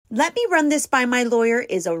"Let me run this by my lawyer"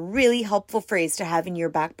 is a really helpful phrase to have in your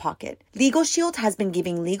back pocket. Legal Shield has been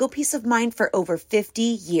giving legal peace of mind for over 50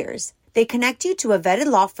 years. They connect you to a vetted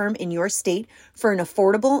law firm in your state for an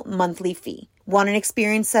affordable monthly fee. Want an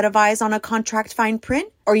experienced set of eyes on a contract fine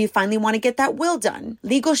print? Or you finally want to get that will done?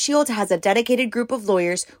 Legal Shield has a dedicated group of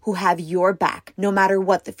lawyers who have your back, no matter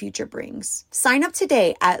what the future brings. Sign up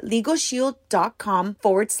today at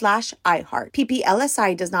LegalShield.com/iHeart.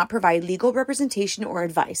 PPLSI does not provide legal representation or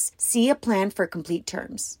advice. See a plan for complete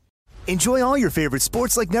terms. Enjoy all your favorite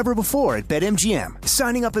sports like never before at BetMGM.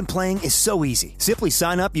 Signing up and playing is so easy. Simply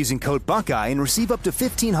sign up using code Buckeye and receive up to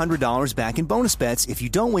 $1,500 back in bonus bets if you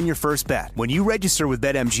don't win your first bet. When you register with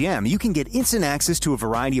BetMGM, you can get instant access to a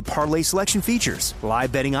variety of parlay selection features,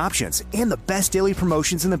 live betting options, and the best daily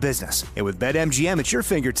promotions in the business. And with BetMGM at your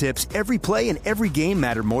fingertips, every play and every game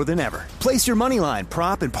matter more than ever. Place your moneyline,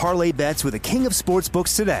 prop, and parlay bets with the king of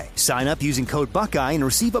sportsbooks today. Sign up using code Buckeye and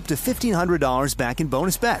receive up to $1,500 back in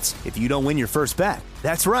bonus bets if you don't win your first bet.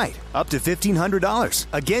 That's right, up to $1,500.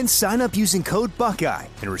 Again, sign up using code Buckeye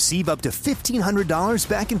and receive up to $1,500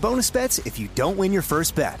 back in bonus bets if you don't win your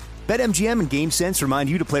first bet. BetMGM and GameSense remind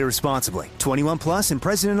you to play responsibly. 21 plus and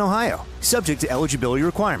present in Ohio. Subject to eligibility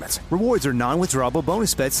requirements. Rewards are non-withdrawable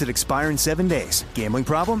bonus bets that expire in 7 days. Gambling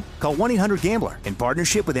problem? Call 1-800-GAMBLER in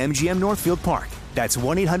partnership with MGM Northfield Park. That's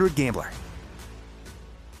 1-800-GAMBLER.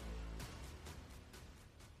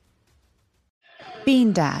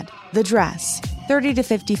 Bean Dad, The Dress, 30 to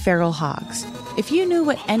 50 Feral Hogs. If you knew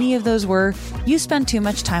what any of those were, you spend too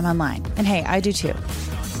much time online. And hey, I do too.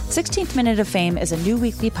 16th Minute of Fame is a new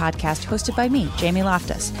weekly podcast hosted by me, Jamie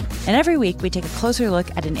Loftus. And every week we take a closer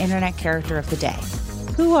look at an internet character of the day.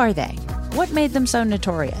 Who are they? What made them so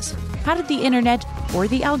notorious? How did the internet, or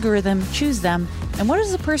the algorithm, choose them? And what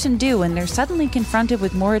does a person do when they're suddenly confronted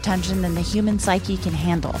with more attention than the human psyche can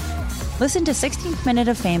handle? Listen to 16th Minute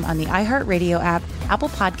of Fame on the iHeartRadio app, Apple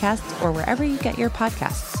Podcasts, or wherever you get your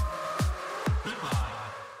podcasts.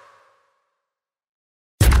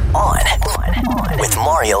 On with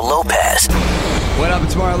Mario Lopez. What up?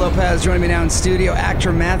 It's Mario Lopez. Joining me now in studio,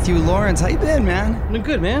 actor Matthew Lawrence. How you been, man? I'm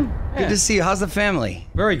good, man. Good to see you. How's the family?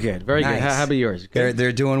 Very good, very Nice. good. How about yours? Good?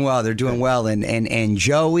 They're doing well. They're doing well. And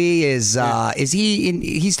Joey is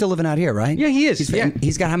he's still living out here, right? Yeah, he is.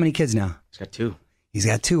 He's got how many kids now? He's got two. He's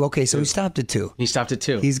got two. Okay, so he stopped at two. He stopped at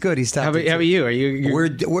two. He's good. He stopped. How about you? Are you?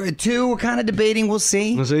 We're at two. We're kind of debating. We'll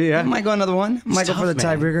see. We'll see. Yeah. Might go another one. Might go for the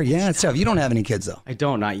tiebreaker. Yeah, it's tough. You don't have any kids though. I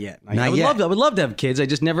don't. Not yet. Not I would yet. I would love to have kids. I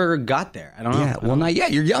just never got there. I don't know. Yeah. Well, not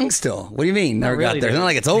yet. You're young still. What do you mean? Never really got there. It's dude. not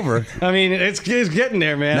like it's over. I mean, it's getting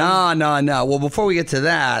there, man. No. Well, before we get to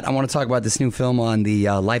that, I want to talk about this new film on the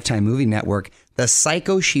Lifetime Movie Network, The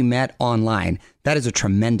Psycho She Met Online. That is a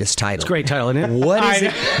tremendous title. It's a great title, isn't it? What is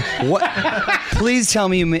it? What? Please tell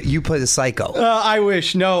me you play the psycho. I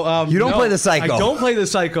wish. No. You don't play the psycho. I don't play the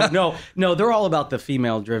psycho. No. They're all about the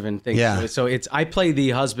female-driven thing. Yeah. So I play the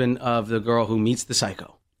husband of the girl who meets the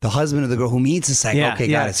psycho. The husband of the girl who meets the psycho. Yeah, Okay,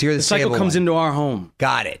 yeah. got it. So you're the psycho stable comes one. into our home.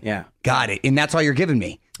 Got it. Yeah. Got it. And that's all you're giving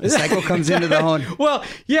me. The psycho comes into the home. Well,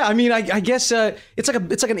 yeah. I mean, I guess it's like an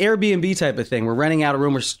Airbnb type of thing. We're renting out a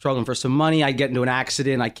room. We're struggling for some money. I get into an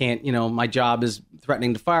accident. I can't. My job is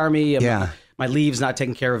threatening to fire me. Yeah. My leave's not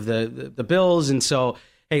taking care of the bills, and so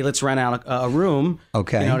hey, let's rent out a room.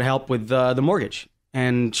 Okay. To help with the mortgage.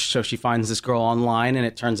 And so she finds this girl online, and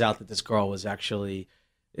it turns out that this girl was actually,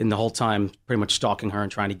 in the whole time, pretty much stalking her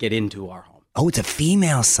and trying to get into our home. Oh, it's a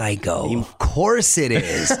female psycho. Of course it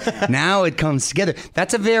is. Now it comes together.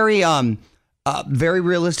 That's a very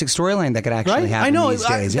realistic storyline that could actually Right? happen I know. these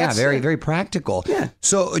days. Yeah, very, very practical. Yeah.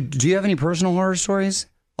 So do you have any personal horror stories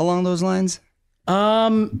along those lines?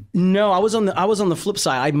 No, I was on the flip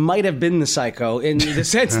side. I might have been the psycho in the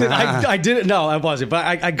sense that I didn't. No, I wasn't. But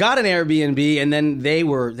I got an Airbnb, and then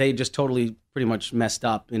they just totally pretty much messed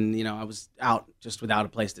up, and I was out just without a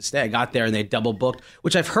place to stay. I got there and they double booked,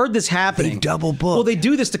 which I've heard this happening. They double book. Well, they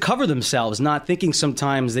do this to cover themselves, not thinking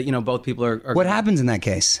sometimes that both people are. What happens in that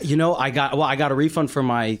case? I got a refund for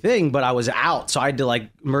my thing, but I was out, so I had to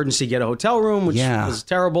emergency get a hotel room, which was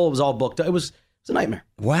terrible. It was all booked. It was a nightmare.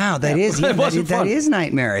 Wow, that is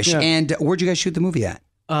nightmarish. Yeah. And where'd you guys shoot the movie at?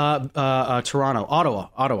 Toronto,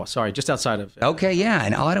 Ottawa. Sorry, just outside of. Okay, yeah,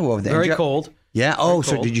 in Ottawa. Very cold. Yeah. Oh,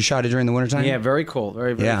 so did you shot it during the wintertime? Yeah, very cold,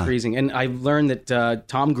 very freezing. And I learned that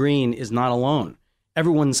Tom Green is not alone.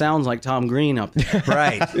 Everyone sounds like Tom Green up there.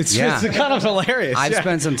 Right. It's kind of hilarious. I've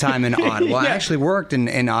spent some time in Ottawa. I actually worked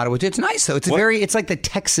in Ottawa. It's nice though. It's like the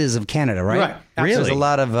Texas of Canada, right? Right. Really? There's a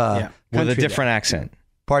lot of with a different accent.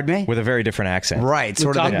 Pardon me? With a very different accent. Right.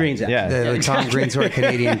 Sort of Tom Green's the Tom Green sort of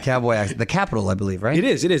Canadian cowboy accent. The capital, I believe, right? It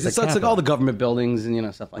is. It's like all the government buildings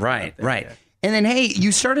and stuff like that. Right. And then, hey,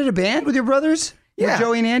 you started a band with your brothers? Yeah. With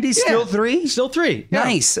Joey and Andy? Still three? Still three. Yeah.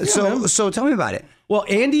 Nice. Yeah, So tell me about it. Well,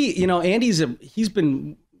 Andy, he's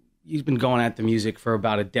been going at the music for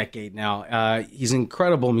about a decade now. He's an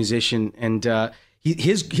incredible musician, and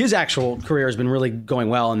his actual career has been really going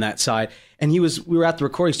well on that side. And we were at the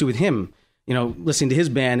recording studio with him, listening to his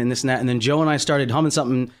band and this and that. And then Joe and I started humming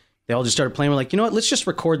something. They all just started playing. We're like, you know what? Let's just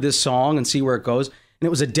record this song and see where it goes. And it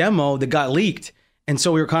was a demo that got leaked, and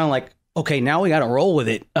so we were kind of like, okay, now we got to roll with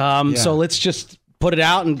it. So let's just put it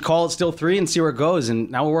out and call it Still Three and see where it goes.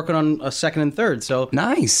 And now we're working on a second and third. So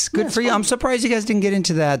nice. Good for you. I'm surprised you guys didn't get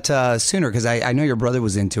into that sooner, because I know your brother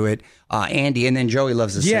was into it. Andy, and then Joey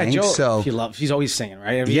loves to sing. Joe, he's always singing,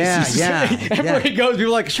 right? I mean, yeah. Everywhere he goes, people are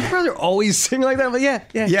like, is your brother always singing like that? But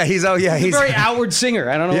yeah. He's a very outward singer.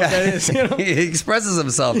 I don't know what that is. He expresses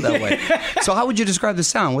himself that way. So how would you describe the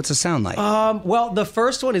sound? What's the sound like? Well, the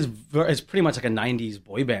first one is pretty much like a 90s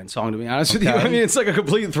boy band song, to be honest with you. I mean, it's like a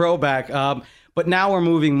complete throwback. But now we're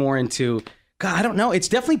moving more into, God, I don't know. It's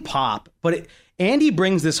definitely pop, but Andy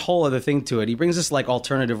brings this whole other thing to it. He brings this like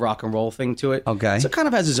alternative rock and roll thing to it. Okay. So it kind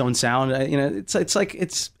of has his own sound. It's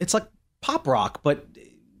like pop rock, but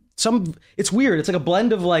it's weird. It's like a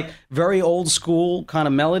blend of like very old school kind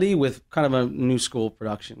of melody with kind of a new school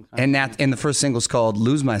production. And the first single's called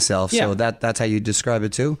Lose Myself. So that's how you describe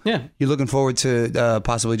it too? Yeah. You looking forward to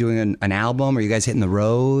possibly doing an album? Are you guys hitting the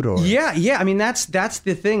road? Or Yeah. I mean, that's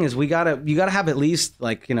the thing is you gotta have at least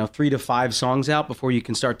 3 to 5 songs out before you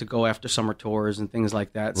can start to go after summer tours and things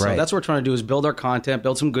like that. So that's what we're trying to do, is build our content,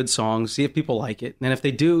 build some good songs, see if people like it. And if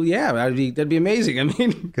they do, that'd be amazing. I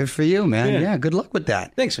mean, good for you, man. Yeah, good luck with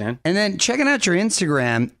that. Thanks, man. And then checking out your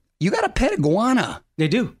Instagram, you got a pet iguana. They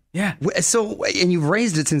do. Yeah. So, and you've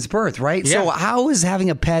raised it since birth, right? Yeah. So how is having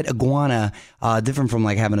a pet iguana different from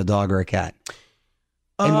like having a dog or a cat?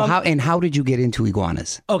 And how did you get into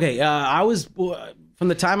iguanas? Okay. I was, from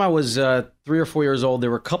the time I was 3 or 4 years old,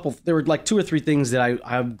 there were like 2 or 3 things that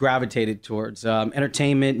I gravitated towards.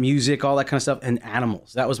 Entertainment, music, all that kind of stuff, and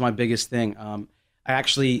animals. That was my biggest thing. I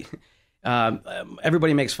actually...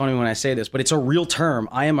 everybody makes fun of me when I say this, but it's a real term.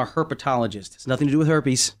 I am a herpetologist. It's nothing to do with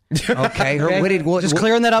herpes. Okay. Just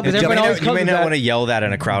clearing that up, because everybody always you may not want to yell that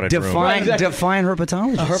in a crowded room. Define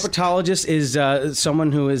herpetologist. A herpetologist is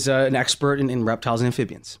someone who is an expert in reptiles and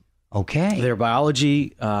amphibians. Okay. Their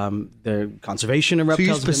biology, their conservation of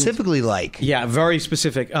reptiles. So you specifically like? Yeah, very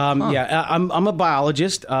specific. Yeah, I'm a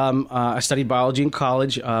biologist. I studied biology in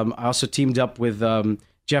college. I also teamed up with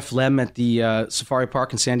Jeff Lem at the Safari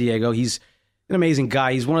Park in San Diego. He's an amazing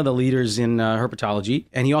guy. He's one of the leaders in herpetology.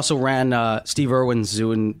 And he also ran Steve Irwin's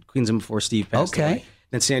zoo in Queens before Steve passed away.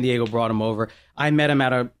 Then San Diego brought him over. I met him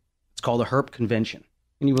at it's called a herp convention.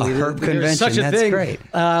 Can you believe herp convention? There's such a That's thing. Great.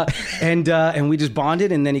 And we just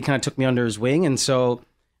bonded, and then he kind of took me under his wing. And so,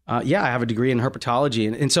 I have a degree in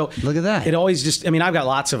herpetology. And so look at that. It always just, I've got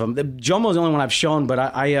lots of them. Jomo's the only one I've shown, but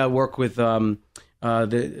I work with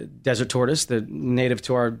the desert tortoise, the native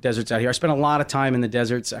to our deserts out here. I spent a lot of time in the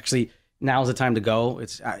deserts. Actually, now's the time to go.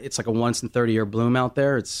 It's like a once in 30-year bloom out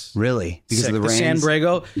there. It's really because sick. of the rains. San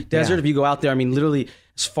Brago Desert. If you go out there, literally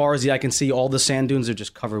as far as the eye can see, all the sand dunes are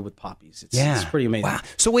just covered with poppies. It's pretty amazing. Wow.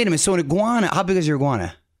 So wait a minute. So an iguana, how big is your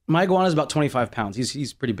iguana? My iguana is about 25 pounds.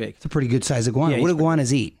 He's pretty big. It's a pretty good size iguana. What do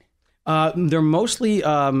iguanas eat? They're mostly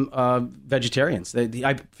vegetarians.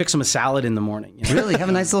 I fix them a salad in the morning. Really? Have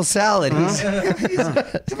a nice little salad. He's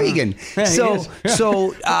vegan.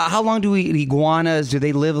 So how long do we eat iguanas? Do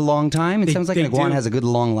they live a long time? It sounds like an iguana has a good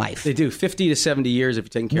long life. They do. 50 to 70 years if you're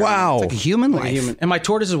taking care of them. Wow. It's like a human life. And my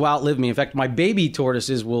tortoises will outlive me. In fact, my baby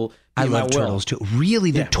tortoises will I love turtles too.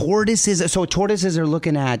 Really? The tortoises? So tortoises are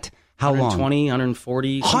looking at... How long? 120,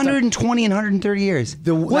 140. 120 and 130 years.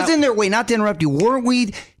 Wasn't there, wait, not to interrupt you,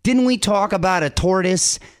 didn't we talk about a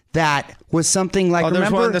tortoise that was something like, there's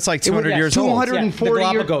remember? one that's like 200 years old. 240 years.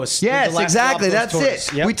 Galapagos. Yes, exactly. Galapagos That's tortoise.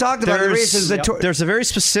 it. Yep. We talked about the races. There's a very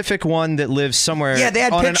specific one that lives somewhere they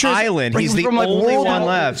had on pictures an island. He's the only one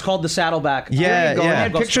left. It's called the Saddleback. Yeah. They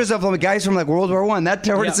had pictures of guys from like World War I. That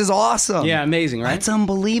tortoise is awesome. Yeah, amazing, right? That's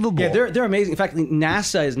unbelievable. Yeah, they're amazing. In fact,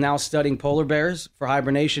 NASA is now studying polar bears for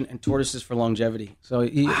hibernation and tortoises for longevity. So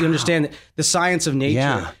you understand that the science of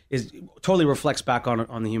nature totally reflects back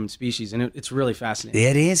on the human species, and it's really fascinating.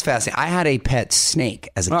 It is fascinating. I had a pet snake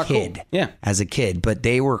as a kid. Cool. Yeah. As a kid, but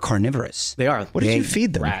they were carnivorous. They are. What did you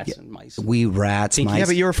feed them? Rats and mice. Rats, mice. Yeah,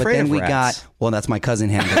 but you were afraid of rats. That's my cousin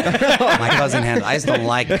handled it. My cousin handled it. I just don't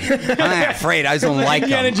like them. I'm not afraid. I just don't like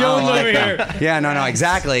them. Indiana Jones over here. Yeah, no,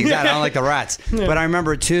 exactly. I don't like the rats. But I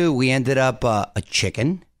remember, too, we ended up a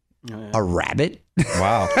chicken, a rabbit,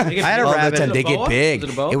 Wow. I had a All rabbit. the time. They boa? get big. Was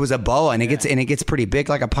it a boa? It was a boa, and it gets pretty big,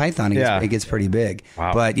 like a python. It gets pretty big.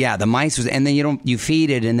 Wow. But yeah, the mice was, and then you feed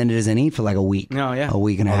it, and then it doesn't eat for like a week. No, yeah. A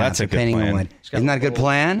week and a half, that's a good depending plan. on what. Isn't that a good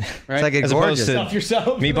plan? Right. It's like a As gorgeous. opposed to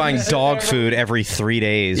yourself. me buying dog food every 3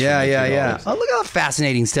 days. Yeah, for my yeah. $2. Oh, look how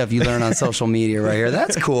fascinating stuff you learn on social media right here.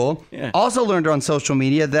 That's cool. Yeah. Also learned on social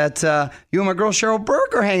media that you and my girl Cheryl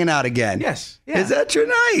Burke are hanging out again. Yes. Yeah. Is that true?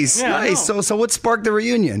 Nice. Yeah, I nice. know. So what sparked the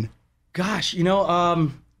reunion? Gosh,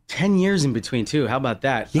 10 years in between too. How about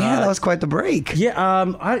that? Yeah, that was quite the break.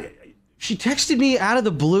 Yeah. She texted me out of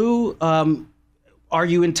the blue. Are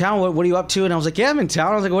you in town? What are you up to? And I was like, yeah, I'm in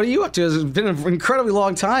town. I was like, what are you up to? It's been an incredibly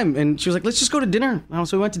long time. And she was like, let's just go to dinner. And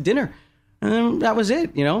so we went to dinner. And then that was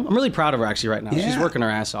it. I'm really proud of her actually right now. Yeah. She's working her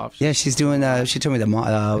ass off. Yeah, she's doing. She told me the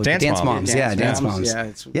Dance moms. Mom. Yeah, dance Moms. moms. Yeah,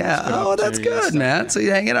 it's a good Oh, that's opportunity and good, stuff, man. yeah. So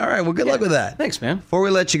you're hanging. All right. Well, good luck with that. Thanks, man. Before we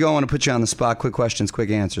let you go, I want to put you on the spot. Quick questions, quick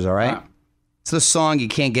answers. All right. Wow. It's the song you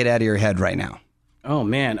can't get out of your head right now. Oh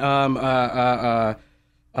man. Bon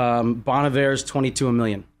Iver's 22 a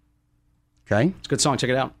Million. Okay. It's a good song. Check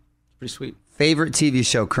it out. It's pretty sweet. Favorite TV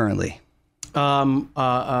show currently?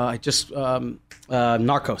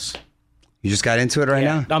 Narcos. You just got into it right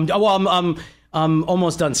now? I'm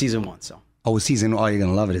almost done season 1, so. Oh, season. Oh, you're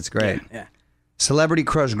gonna love it. It's great. Yeah. Celebrity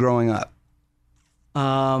crush growing up.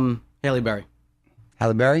 Halle Berry.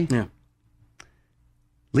 Halle Berry. Yeah.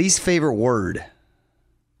 Least favorite word.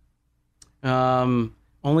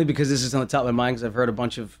 Only because this is on the top of my mind because I've heard a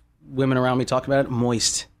bunch of women around me talk about it.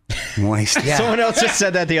 Moist. Moist. Yeah. Someone else just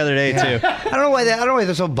said that the other day too. I don't know why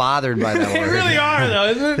they're so bothered by that word. They really are, though,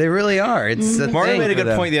 isn't it? They really are. It's the Mario thing made a for good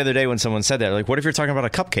them. point the other day when someone said that. Like, what if you're talking about a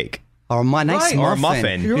cupcake? Or a nice Right. muffin. Or a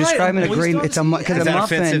muffin. You're You're right. describing a Moist great. dogs- It's a because Is a that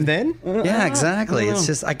muffin. offensive then? Yeah, exactly. It's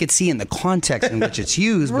just I could see in the context in which it's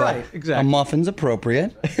used, but Right, exactly. a muffin's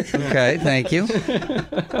appropriate. Okay, thank you.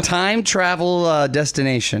 Time travel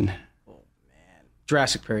destination.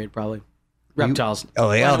 Jurassic period, probably. Reptiles.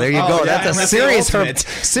 Oh yeah, there you go. yeah, That's a that's serious the ultimate.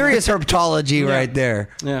 serious herpetology right there.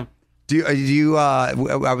 Yeah. Do you? I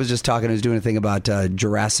was just talking. I was doing a thing about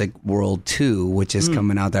Jurassic World 2, which is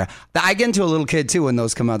coming out there. I get into a little kid too when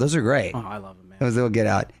those come out. Those are great. Oh, I love them, man. Those will get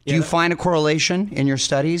out. Do you find a correlation in your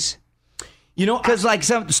studies? Because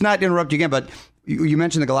it's not to interrupt you again, but you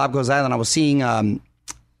mentioned the Galapagos Island. I was seeing on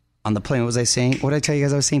the plane. What was I saying? What did I tell you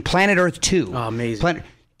guys? I was saying Planet Earth 2. Oh, amazing.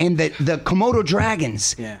 And the Komodo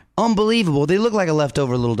dragons. Yeah. Unbelievable. They look like a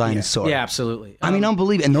leftover little dinosaur. Yeah, absolutely. I mean,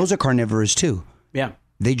 unbelievable. And those are carnivorous too. Yeah.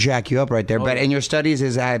 They jack you up right there. But in your studies,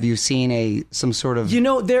 have you seen some sort of?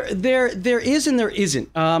 There is and there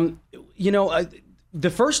isn't. The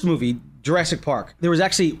first movie, Jurassic Park, there was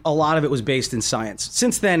actually a lot of it was based in science.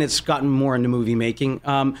 Since then, it's gotten more into movie making.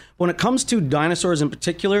 When it comes to dinosaurs in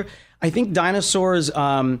particular, I think dinosaurs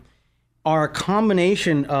are a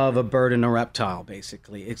combination of a bird and a reptile,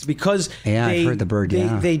 basically. It's because I've heard the bird,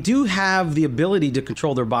 they do have the ability to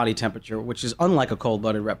control their body temperature, which is unlike a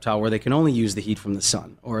cold-blooded reptile where they can only use the heat from the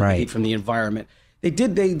sun or the heat from the environment.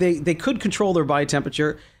 They could control their body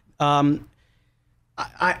temperature.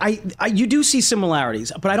 You do see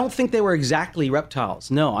similarities, but I don't think they were exactly reptiles.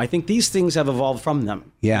 No, I think these things have evolved from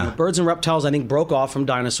them. Yeah. Birds and reptiles, I think, broke off from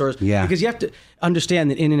dinosaurs. Yeah. Because you have to understand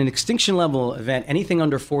that in an extinction level event, anything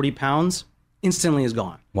under 40 pounds instantly is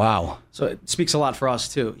gone. Wow. So it speaks a lot for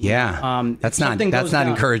us too. Yeah. That's not something goes down.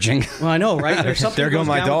 encouraging. Well, I know, right? There's something There go goes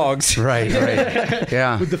my down dogs. right.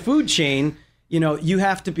 Yeah. with the food chain. You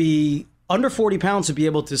have to be under 40 pounds to be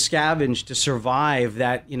able to scavenge to survive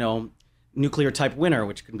that, nuclear type winter,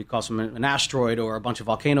 which can be caused from an asteroid or a bunch of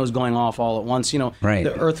volcanoes going off all at once. Right.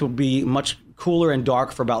 The Earth will be much cooler and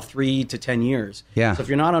dark for about 3 to 10 years. Yeah. So if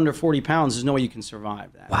you're not under 40 pounds, there's no way you can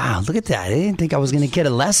survive that. Wow, look at that. I didn't think I was going to get a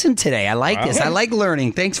lesson today. I like this. I like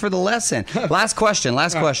learning. Thanks for the lesson. Last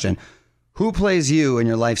question. Who plays you in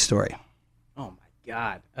your life story? Oh my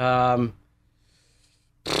God.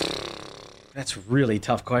 That's a really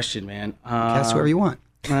tough question, man. Guess whoever you want.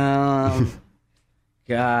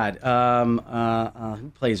 God. Who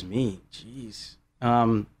plays me? Jeez.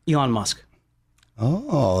 Elon Musk.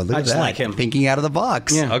 Oh, look I at just that. like him. Thinking out of the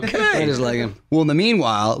box. Yeah. Okay. I just like him. Well, in the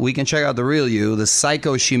meanwhile, we can check out The Real You. The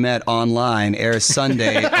Psycho She Met Online airs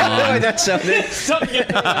Sunday on... That sounded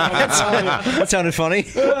funny.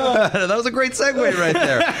 That was a great segue right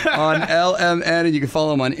there. On LMN, and you can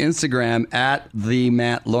follow him on Instagram at the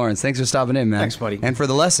Matt Lawrence. Thanks for stopping in, man. Thanks, buddy. And for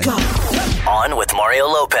the lesson. On with Mario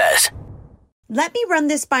Lopez. Let me run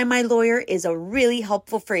this by my lawyer is a really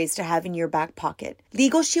helpful phrase to have in your back pocket.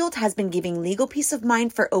 Legal Shield has been giving legal peace of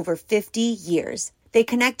mind for over 50 years. They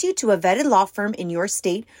connect you to a vetted law firm in your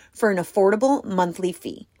state for an affordable monthly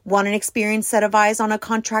fee. Want an experienced set of eyes on a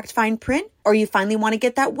contract fine print? Or you finally want to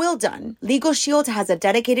get that will done? Legal Shield has a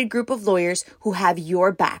dedicated group of lawyers who have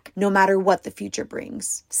your back, no matter what the future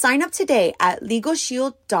brings. Sign up today at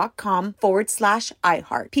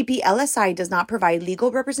LegalShield.com/iHeart. PPLSI does not provide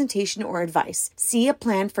legal representation or advice. See a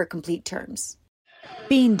plan for complete terms.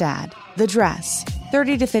 Bean Dad, The Dress,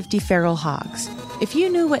 30 to 50 Feral Hogs. If you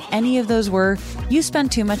knew what any of those were, you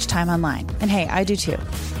spend too much time online. And hey, I do too.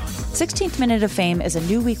 16th Minute of Fame is a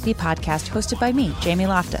new weekly podcast hosted by me, Jamie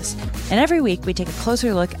Loftus. And every week we take a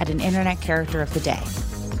closer look at an internet character of the day.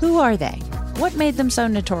 Who are they? What made them so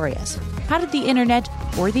notorious? How did the internet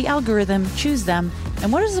or the algorithm choose them?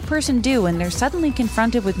 And what does a person do when they're suddenly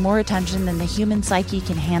confronted with more attention than the human psyche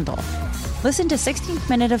can handle? Listen to 16th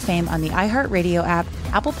Minute of Fame on the iHeartRadio app,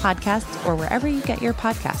 Apple Podcasts, or wherever you get your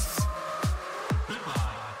podcasts.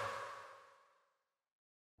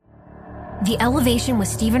 The Elevation with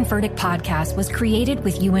Stephen Furtick podcast was created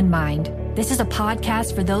with you in mind. This is a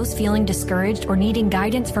podcast for those feeling discouraged or needing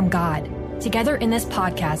guidance from God. Together in this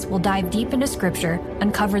podcast, we'll dive deep into Scripture,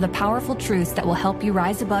 uncover the powerful truths that will help you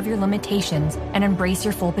rise above your limitations and embrace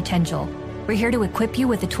your full potential. We're here to equip you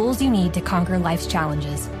with the tools you need to conquer life's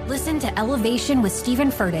challenges. Listen to Elevation with Stephen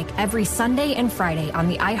Furtick every Sunday and Friday on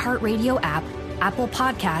the iHeartRadio app, Apple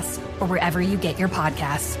Podcasts, or wherever you get your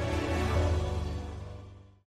podcasts.